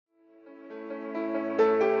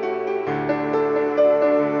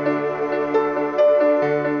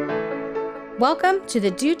Welcome to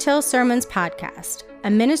the Do Till Sermons podcast,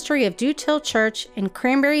 a ministry of Do Till Church in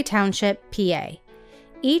Cranberry Township, PA.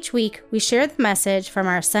 Each week, we share the message from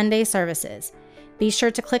our Sunday services. Be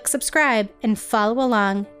sure to click subscribe and follow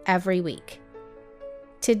along every week.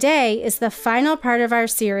 Today is the final part of our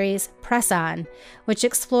series, Press On, which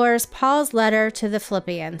explores Paul's letter to the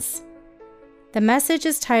Philippians. The message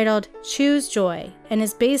is titled Choose Joy and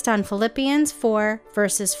is based on Philippians 4,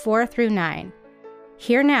 verses 4 through 9.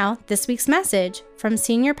 Hear now this week's message from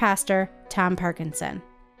Senior Pastor Tom Parkinson.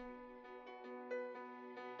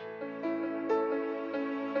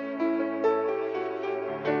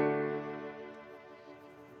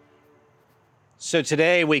 So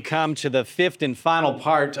today we come to the fifth and final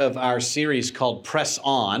part of our series called Press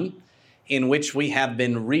On, in which we have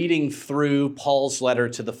been reading through Paul's letter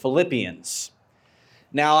to the Philippians.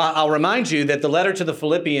 Now, I'll remind you that the letter to the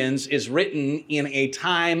Philippians is written in a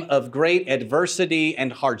time of great adversity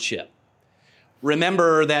and hardship.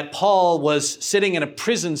 Remember that Paul was sitting in a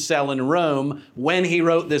prison cell in Rome when he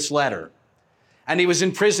wrote this letter. And he was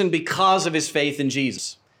in prison because of his faith in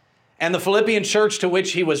Jesus. And the Philippian church to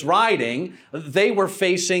which he was writing, they were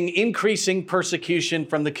facing increasing persecution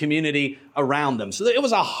from the community around them. So it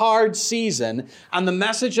was a hard season. And the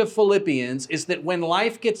message of Philippians is that when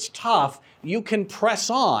life gets tough, you can press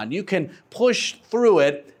on. You can push through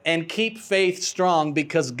it and keep faith strong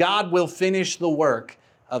because God will finish the work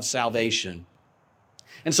of salvation.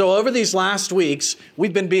 And so over these last weeks,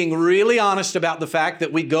 we've been being really honest about the fact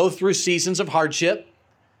that we go through seasons of hardship.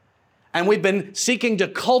 And we've been seeking to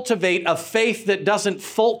cultivate a faith that doesn't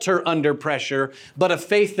falter under pressure, but a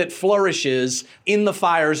faith that flourishes in the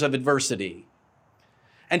fires of adversity.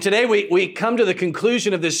 And today we come to the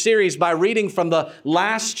conclusion of this series by reading from the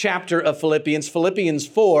last chapter of Philippians, Philippians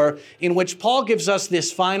 4, in which Paul gives us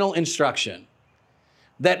this final instruction,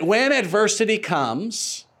 that when adversity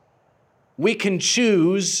comes, we can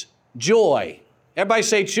choose joy. Everybody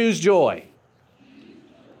say, choose joy.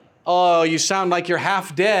 Oh, you sound like you're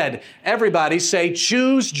half dead. Everybody say,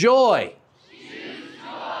 choose joy. Choose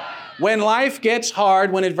joy. When life gets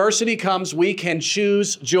hard, when adversity comes, we can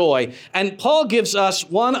choose joy. And Paul gives us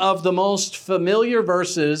one of the most familiar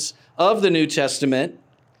verses of the New Testament,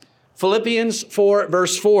 Philippians 4,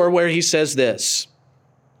 verse 4, where he says this,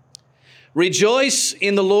 Rejoice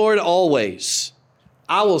in the Lord always.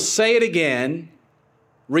 I will say it again,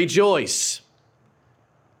 rejoice.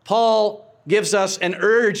 Paul gives us an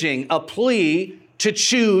urging, a plea to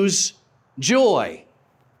choose joy.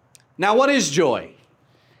 Now, what is joy?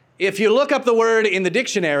 If you look up the word in the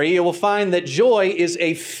dictionary, you will find that joy is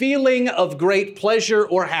a feeling of great pleasure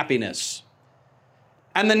or happiness.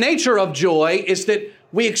 And the nature of joy is that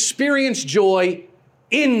we experience joy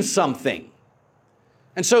in something.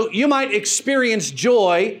 And so you might experience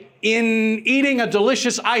joy in eating a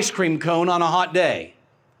delicious ice cream cone on a hot day.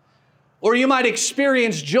 Or you might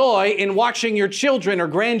experience joy in watching your children or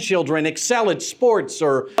grandchildren excel at sports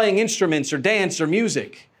or playing instruments or dance or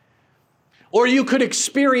music. Or you could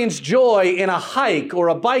experience joy in a hike or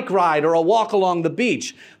a bike ride or a walk along the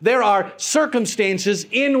beach. There are circumstances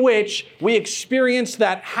in which we experience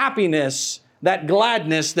that happiness, that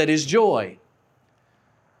gladness that is joy.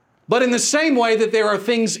 But in the same way that there are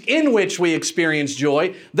things in which we experience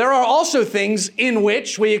joy, there are also things in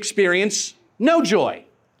which we experience no joy.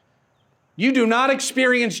 You do not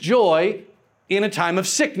experience joy in a time of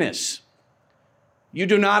sickness. You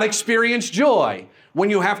do not experience joy when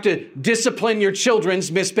you have to discipline your children's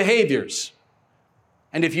misbehaviors.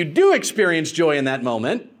 And if you do experience joy in that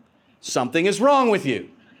moment, something is wrong with you.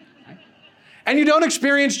 And you don't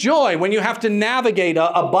experience joy when you have to navigate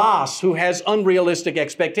a boss who has unrealistic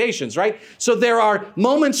expectations, right? So there are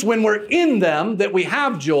moments when we're in them that we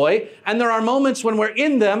have joy, and there are moments when we're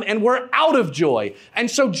in them and we're out of joy. And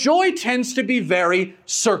so joy tends to be very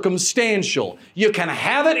circumstantial. You can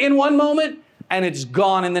have it in one moment and it's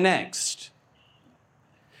gone in the next.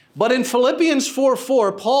 But in Philippians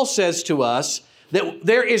 4:4, Paul says to us that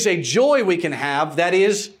there is a joy we can have that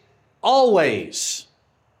is always.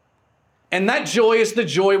 And that joy is the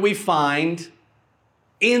joy we find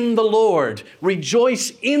in the Lord.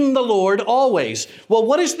 Rejoice in the Lord always. Well,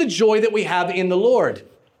 what is the joy that we have in the Lord?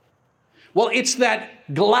 Well, it's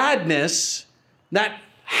that gladness, that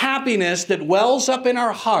happiness that wells up in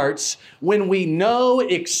our hearts when we know,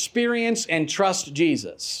 experience, and trust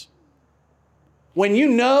Jesus. When you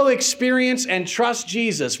know, experience, and trust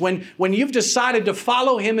Jesus, when you've decided to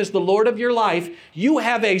follow Him as the Lord of your life, you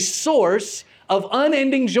have a source of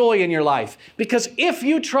unending joy in your life. Because if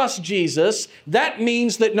you trust Jesus, that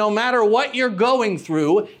means that no matter what you're going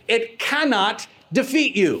through, it cannot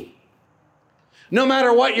defeat you. No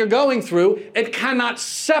matter what you're going through, it cannot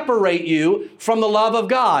separate you from the love of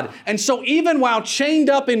God. And so even while chained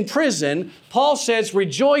up in prison, Paul says,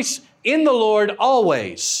 rejoice in the Lord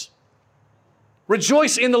always.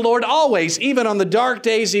 Rejoice in the Lord always, even on the dark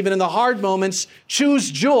days, even in the hard moments.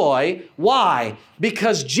 Choose joy. Why?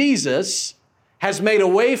 Because Jesus has made a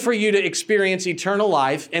way for you to experience eternal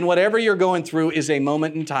life, and whatever you're going through is a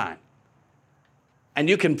moment in time. And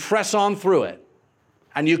you can press on through it,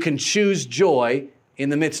 and you can choose joy in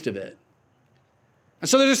the midst of it. And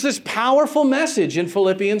so there's this powerful message in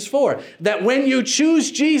Philippians 4, that when you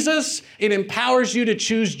choose Jesus, it empowers you to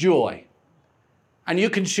choose joy. And you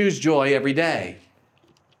can choose joy every day.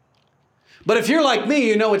 But if you're like me,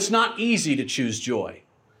 you know it's not easy to choose joy.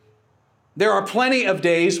 There are plenty of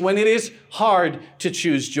days when it is hard to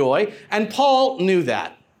choose joy, and Paul knew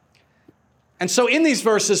that. And so in these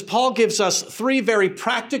verses, Paul gives us 3 very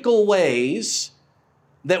practical ways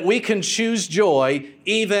that we can choose joy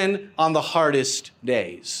even on the hardest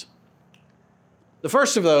days. The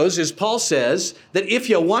first of those is Paul says that if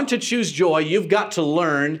you want to choose joy, you've got to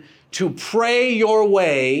learn to pray your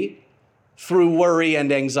way through worry and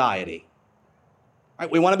anxiety. Right,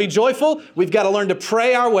 we want to be joyful. We've got to learn to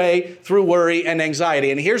pray our way through worry and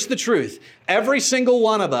anxiety. And here's the truth. Every single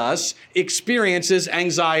one of us experiences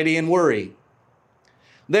anxiety and worry.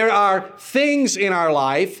 There are things in our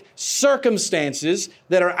life, circumstances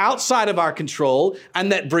that are outside of our control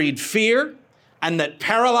and that breed fear and that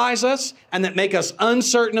paralyze us and that make us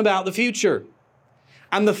uncertain about the future.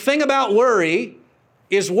 And the thing about worry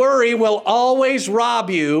is worry will always rob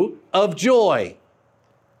you of joy.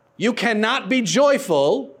 You cannot be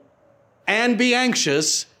joyful and be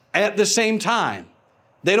anxious at the same time.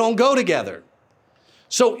 They don't go together.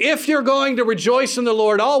 So if you're going to rejoice in the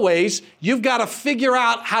Lord always, you've got to figure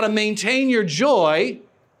out how to maintain your joy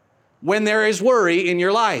when there is worry in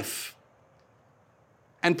your life.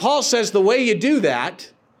 And Paul says the way you do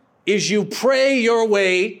that is you pray your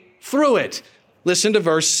way through it. Listen to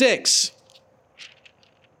verse 6.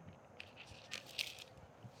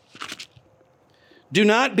 Do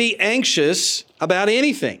not be anxious about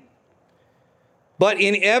anything, but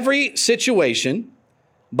in every situation,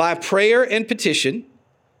 by prayer and petition,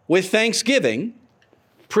 with thanksgiving,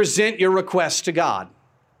 present your requests to God.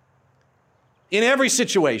 In every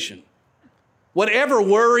situation, whatever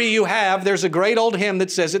worry you have, there's a great old hymn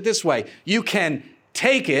that says it this way: you can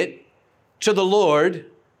take it to the Lord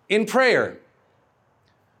in prayer.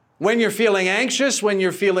 When you're feeling anxious, when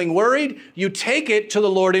you're feeling worried, you take it to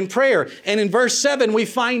the Lord in prayer. And in verse 7, we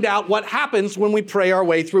find out what happens when we pray our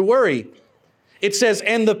way through worry. It says,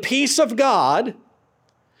 and the peace of God,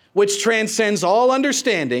 which transcends all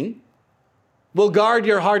understanding, will guard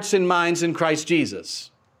your hearts and minds in Christ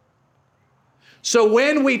Jesus. So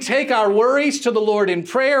when we take our worries to the Lord in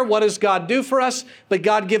prayer, what does God do for us? But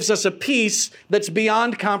God gives us a peace that's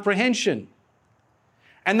beyond comprehension.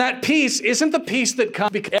 And that peace isn't the peace that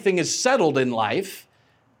comes because everything is settled in life.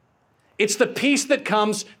 It's the peace that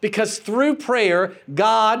comes because through prayer,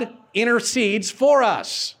 God intercedes for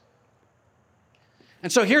us.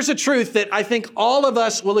 And so here's a truth that I think all of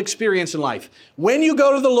us will experience in life. When you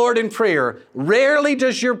go to the Lord in prayer, rarely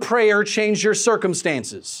does your prayer change your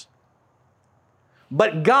circumstances.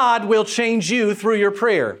 But God will change you through your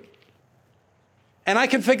prayer. And I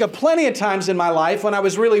can think of plenty of times in my life when I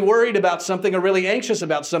was really worried about something or really anxious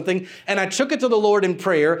about something, and I took it to the Lord in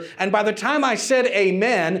prayer, and by the time I said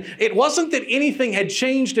amen, it wasn't that anything had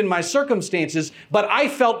changed in my circumstances, but I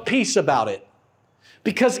felt peace about it.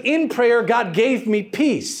 Because in prayer, God gave me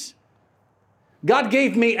peace. God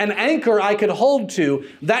gave me an anchor I could hold to,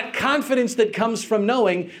 that confidence that comes from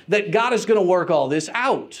knowing that God is going to work all this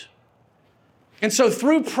out. And so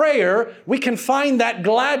through prayer, we can find that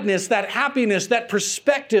gladness, that happiness, that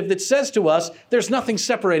perspective that says to us, there's nothing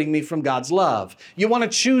separating me from God's love. You want to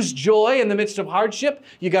choose joy in the midst of hardship?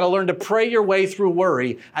 You got to learn to pray your way through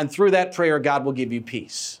worry, and through that prayer, God will give you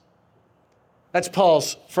peace. That's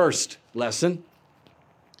Paul's first lesson.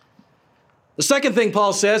 The second thing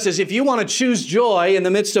Paul says is if you want to choose joy in the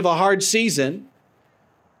midst of a hard season,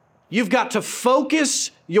 you've got to focus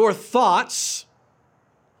your thoughts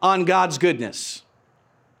on God's goodness.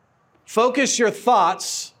 Focus your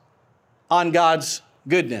thoughts on God's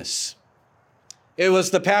goodness. It was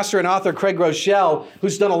the pastor and author Craig Rochelle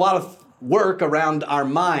who's done a lot of work around our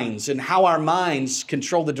minds and how our minds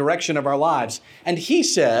control the direction of our lives. And he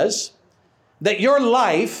says that your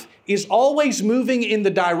life is always moving in the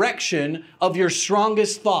direction of your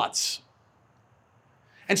strongest thoughts.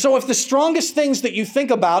 And so if the strongest things that you think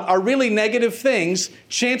about are really negative things,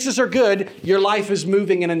 chances are good your life is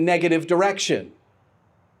moving in a negative direction.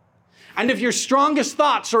 And if your strongest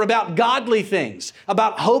thoughts are about godly things,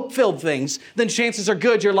 about hope-filled things, then chances are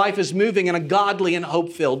good your life is moving in a godly and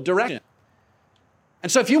hope-filled direction.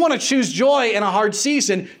 And so if you want to choose joy in a hard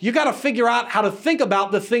season, you got to figure out how to think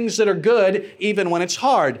about the things that are good even when it's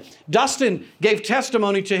hard. Dustin gave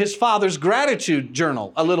testimony to his father's gratitude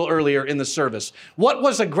journal a little earlier in the service. What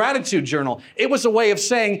was a gratitude journal? It was a way of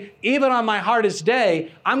saying, even on my hardest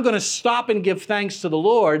day, I'm going to stop and give thanks to the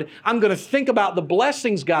Lord. I'm going to think about the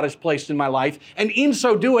blessings God has placed in my life. And in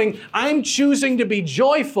so doing, I'm choosing to be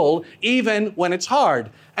joyful even when it's hard.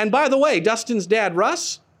 And by the way, Dustin's dad,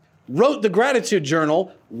 Russ, wrote the gratitude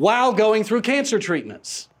journal while going through cancer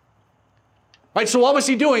treatments. Right, so what was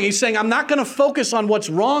he doing? He's saying, I'm not going to focus on what's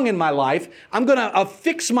wrong in my life. I'm going to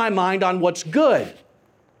fix my mind on what's good.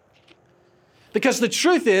 Because the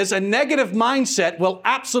truth is, a negative mindset will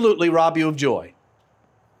absolutely rob you of joy.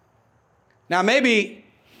 Now, maybe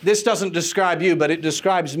this doesn't describe you, but it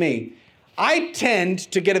describes me. I tend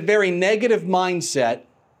to get a very negative mindset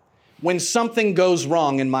when something goes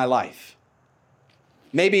wrong in my life.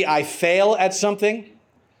 Maybe I fail at something,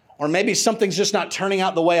 or maybe something's just not turning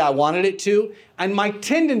out the way I wanted it to. And my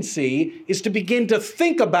tendency is to begin to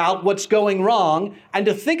think about what's going wrong and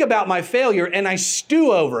to think about my failure, and I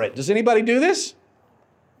stew over it. Does anybody do this?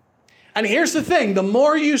 And here's the thing, the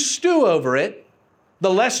more you stew over it,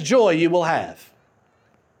 the less joy you will have.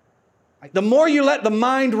 The more you let the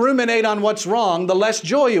mind ruminate on what's wrong, the less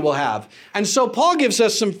joy you will have. And so Paul gives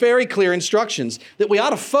us some very clear instructions that we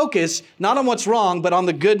ought to focus not on what's wrong, but on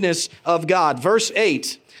the goodness of God. Verse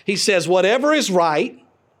 8, he says, whatever is right,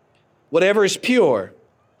 whatever is pure,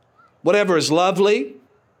 whatever is lovely,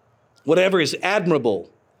 whatever is admirable,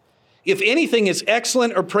 if anything is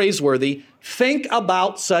excellent or praiseworthy, think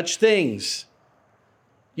about such things.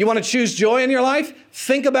 You want to choose joy in your life?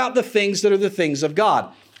 Think about the things that are the things of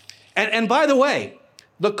God. And by the way,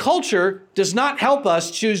 the culture does not help us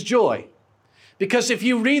choose joy. Because if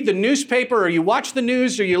you read the newspaper or you watch the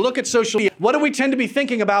news or you look at social media, what do we tend to be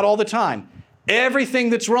thinking about all the time? Everything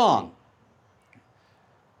that's wrong.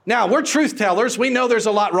 Now, we're truth tellers. We know there's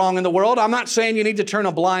a lot wrong in the world. I'm not saying you need to turn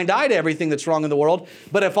a blind eye to everything that's wrong in the world.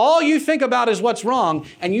 But if all you think about is what's wrong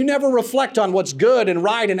and you never reflect on what's good and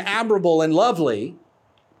right and admirable and lovely,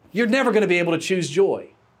 you're never going to be able to choose joy.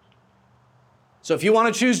 So if you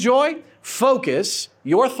want to choose joy, focus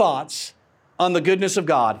your thoughts on the goodness of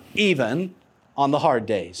God, even on the hard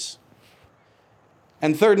days.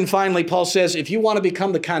 And third and finally, Paul says, if you want to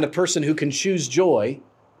become the kind of person who can choose joy,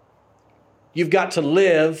 you've got to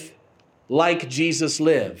live like Jesus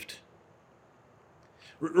lived.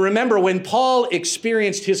 Remember, when Paul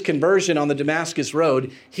experienced his conversion on the Damascus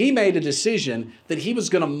Road, he made a decision that he was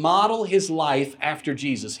going to model his life after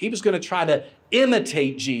Jesus. He was going to try to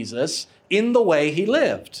imitate Jesus in the way he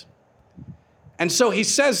lived. And so he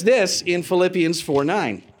says this in Philippians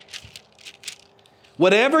 4:9.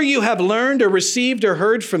 Whatever you have learned or received or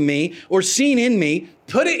heard from me or seen in me,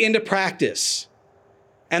 put it into practice,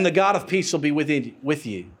 and the God of peace will be with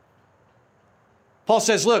you. Paul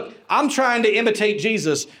says, look, I'm trying to imitate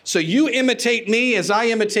Jesus, so you imitate me as I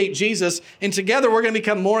imitate Jesus, and together we're going to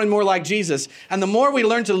become more and more like Jesus. And the more we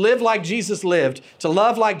learn to live like Jesus lived, to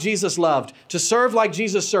love like Jesus loved, to serve like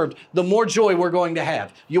Jesus served, the more joy we're going to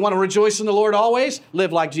have. You want to rejoice in the Lord always?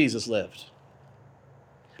 Live like Jesus lived.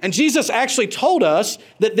 And Jesus actually told us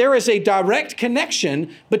that there is a direct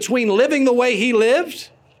connection between living the way he lived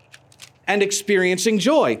and experiencing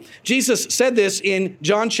joy. Jesus said this in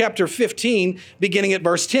John chapter 15, beginning at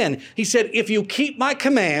verse 10. He said, if you keep my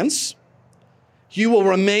commands, you will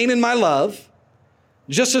remain in my love,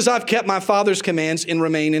 just as I've kept my Father's commands and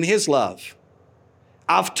remain in his love.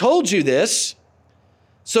 I've told you this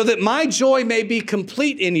so that my joy may be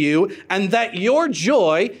complete in you and that your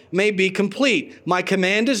joy may be complete. My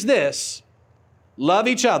command is this: love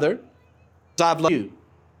each other as I've loved you.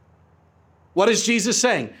 What is Jesus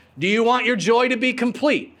saying? Do you want your joy to be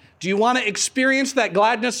complete? Do you want to experience that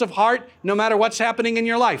gladness of heart no matter what's happening in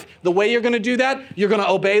your life? The way you're going to do that, you're going to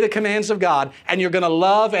obey the commands of God, and you're going to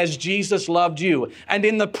love as Jesus loved you. And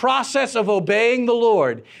in the process of obeying the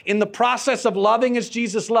Lord, in the process of loving as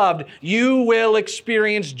Jesus loved, you will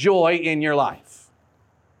experience joy in your life.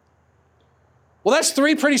 Well, that's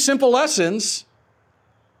 3 pretty simple lessons,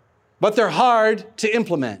 but they're hard to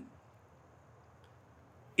implement.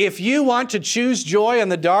 If you want to choose joy in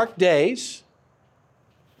the dark days,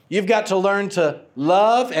 you've got to learn to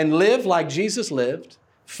love and live like Jesus lived.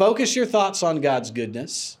 Focus your thoughts on God's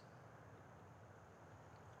goodness.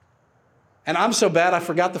 And I'm so bad I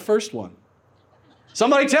forgot the first one.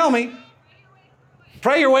 Somebody tell me.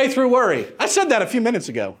 Pray your way through worry. I said that a few minutes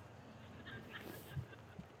ago.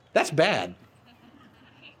 That's bad.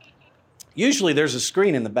 Usually there's a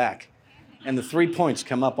screen in the back, and the 3 points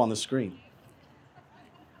come up on the screen.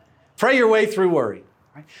 Pray your way through worry.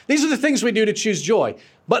 These are the things we do to choose joy.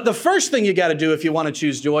 But the first thing you got to do if you want to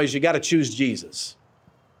choose joy is you got to choose Jesus.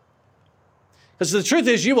 Because the truth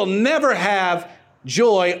is, you will never have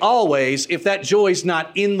joy always if that joy is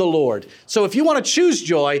not in the Lord. So if you want to choose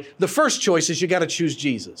joy, the first choice is you got to choose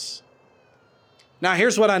Jesus. Now,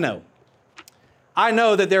 here's what I know. I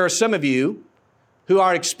know that there are some of you who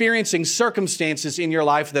are experiencing circumstances in your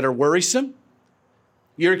life that are worrisome.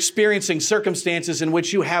 You're experiencing circumstances in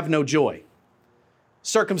which you have no joy.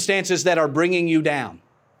 Circumstances that are bringing you down.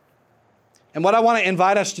 And what I want to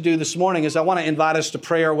invite us to do this morning is I want to invite us to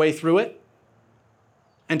pray our way through it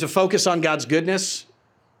and to focus on God's goodness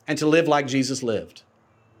and to live like Jesus lived.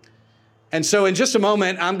 And so in just a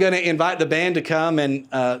moment, I'm going to invite the band to come and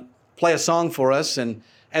play a song for us. And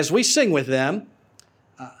as we sing with them,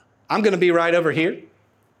 I'm going to be right over here.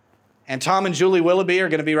 And Tom and Julie Willoughby are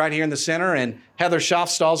going to be right here in the center. And Heather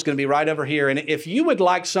Schaafstall is going to be right over here. And if you would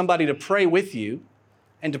like somebody to pray with you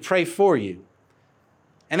and to pray for you,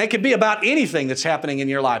 and it could be about anything that's happening in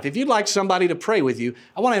your life. If you'd like somebody to pray with you,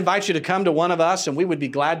 I want to invite you to come to one of us, and we would be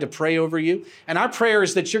glad to pray over you. And our prayer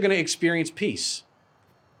is that you're going to experience peace,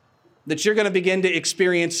 that you're going to begin to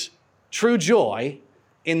experience true joy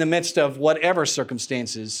in the midst of whatever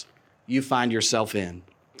circumstances you find yourself in.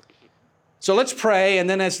 So let's pray, and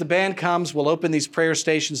then as the band comes, we'll open these prayer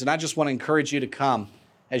stations, and I just want to encourage you to come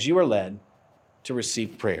as you are led to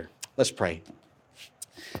receive prayer. Let's pray.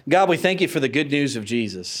 God, we thank you for the good news of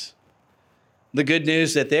Jesus. The good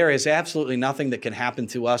news that there is absolutely nothing that can happen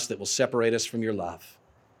to us that will separate us from your love.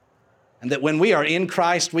 And that when we are in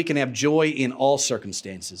Christ, we can have joy in all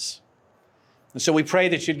circumstances. And so we pray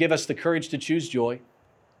that you'd give us the courage to choose joy.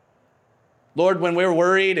 Lord, when we're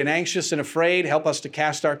worried and anxious and afraid, help us to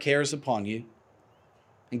cast our cares upon you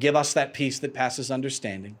and give us that peace that passes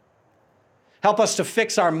understanding. Help us to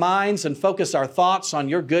fix our minds and focus our thoughts on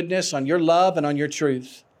your goodness, on your love, and on your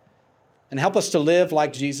truth. And help us to live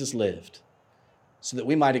like Jesus lived so that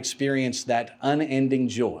we might experience that unending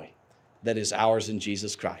joy that is ours in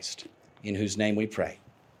Jesus Christ, in whose name we pray.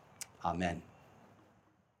 Amen.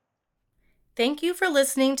 Thank you for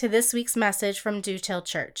listening to this week's message from Dewtail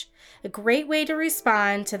Church. A great way to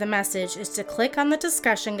respond to the message is to click on the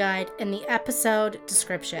discussion guide in the episode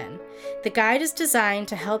description. The guide is designed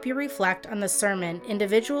to help you reflect on the sermon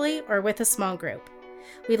individually or with a small group.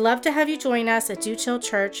 We'd love to have you join us at Dewtail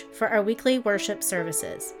Church for our weekly worship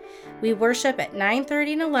services. We worship at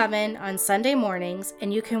 9:30 and 11 on Sunday mornings,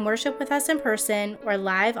 and you can worship with us in person or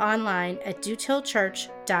live online at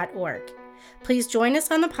dewtailchurch.org. Please join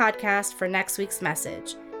us on the podcast for next week's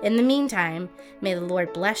message. In the meantime, may the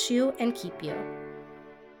Lord bless you and keep you.